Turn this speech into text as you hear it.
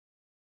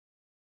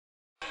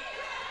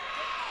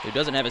who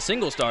doesn't have a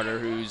single starter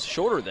who's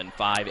shorter than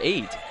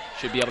 5'8",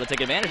 should be able to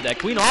take advantage of that.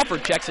 Queen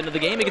Alford checks into the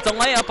game. He gets a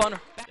layup on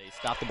her. They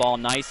stop the ball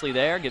nicely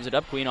there. Gives it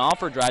up. Queen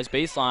Alford drives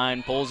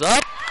baseline, pulls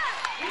up.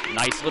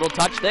 Nice little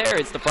touch there.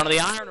 It's the front of the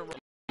iron.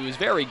 She was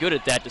very good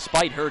at that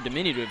despite her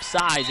diminutive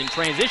size in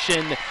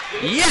transition.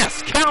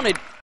 Yes, counted.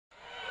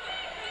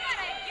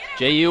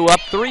 JU up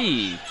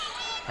 3.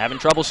 Having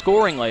trouble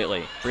scoring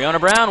lately. Breonna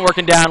Brown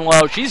working down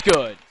low. She's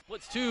good.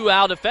 Splits 2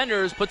 Owl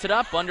defenders. Puts it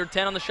up under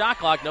 10 on the shot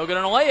clock. No good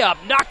on a layup.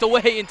 Knocked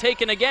away and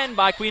taken again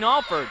by Queen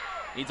Alford.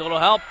 Needs a little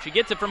help. She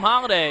gets it from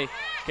Holiday.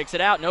 Kicks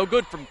it out. No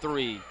good from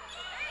 3.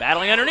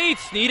 Battling underneath.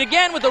 Snead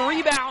again with a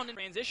rebound. In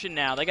transition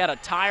now. They got a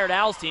tired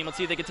Owls team. Let's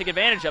see if they can take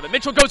advantage of it.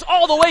 Mitchell goes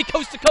all the way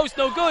coast to coast.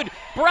 No good.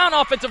 Brown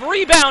offensive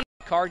rebound.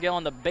 Cargill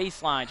on the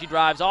baseline. She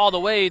drives all the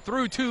way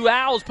through 2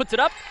 Owls. Puts it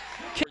up.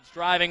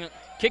 Driving,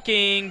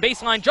 kicking,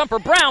 baseline jumper.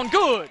 Brown,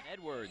 good.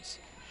 Edwards.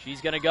 She's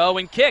going to go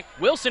and kick.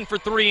 Wilson for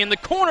 3 in the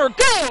corner.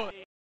 Good.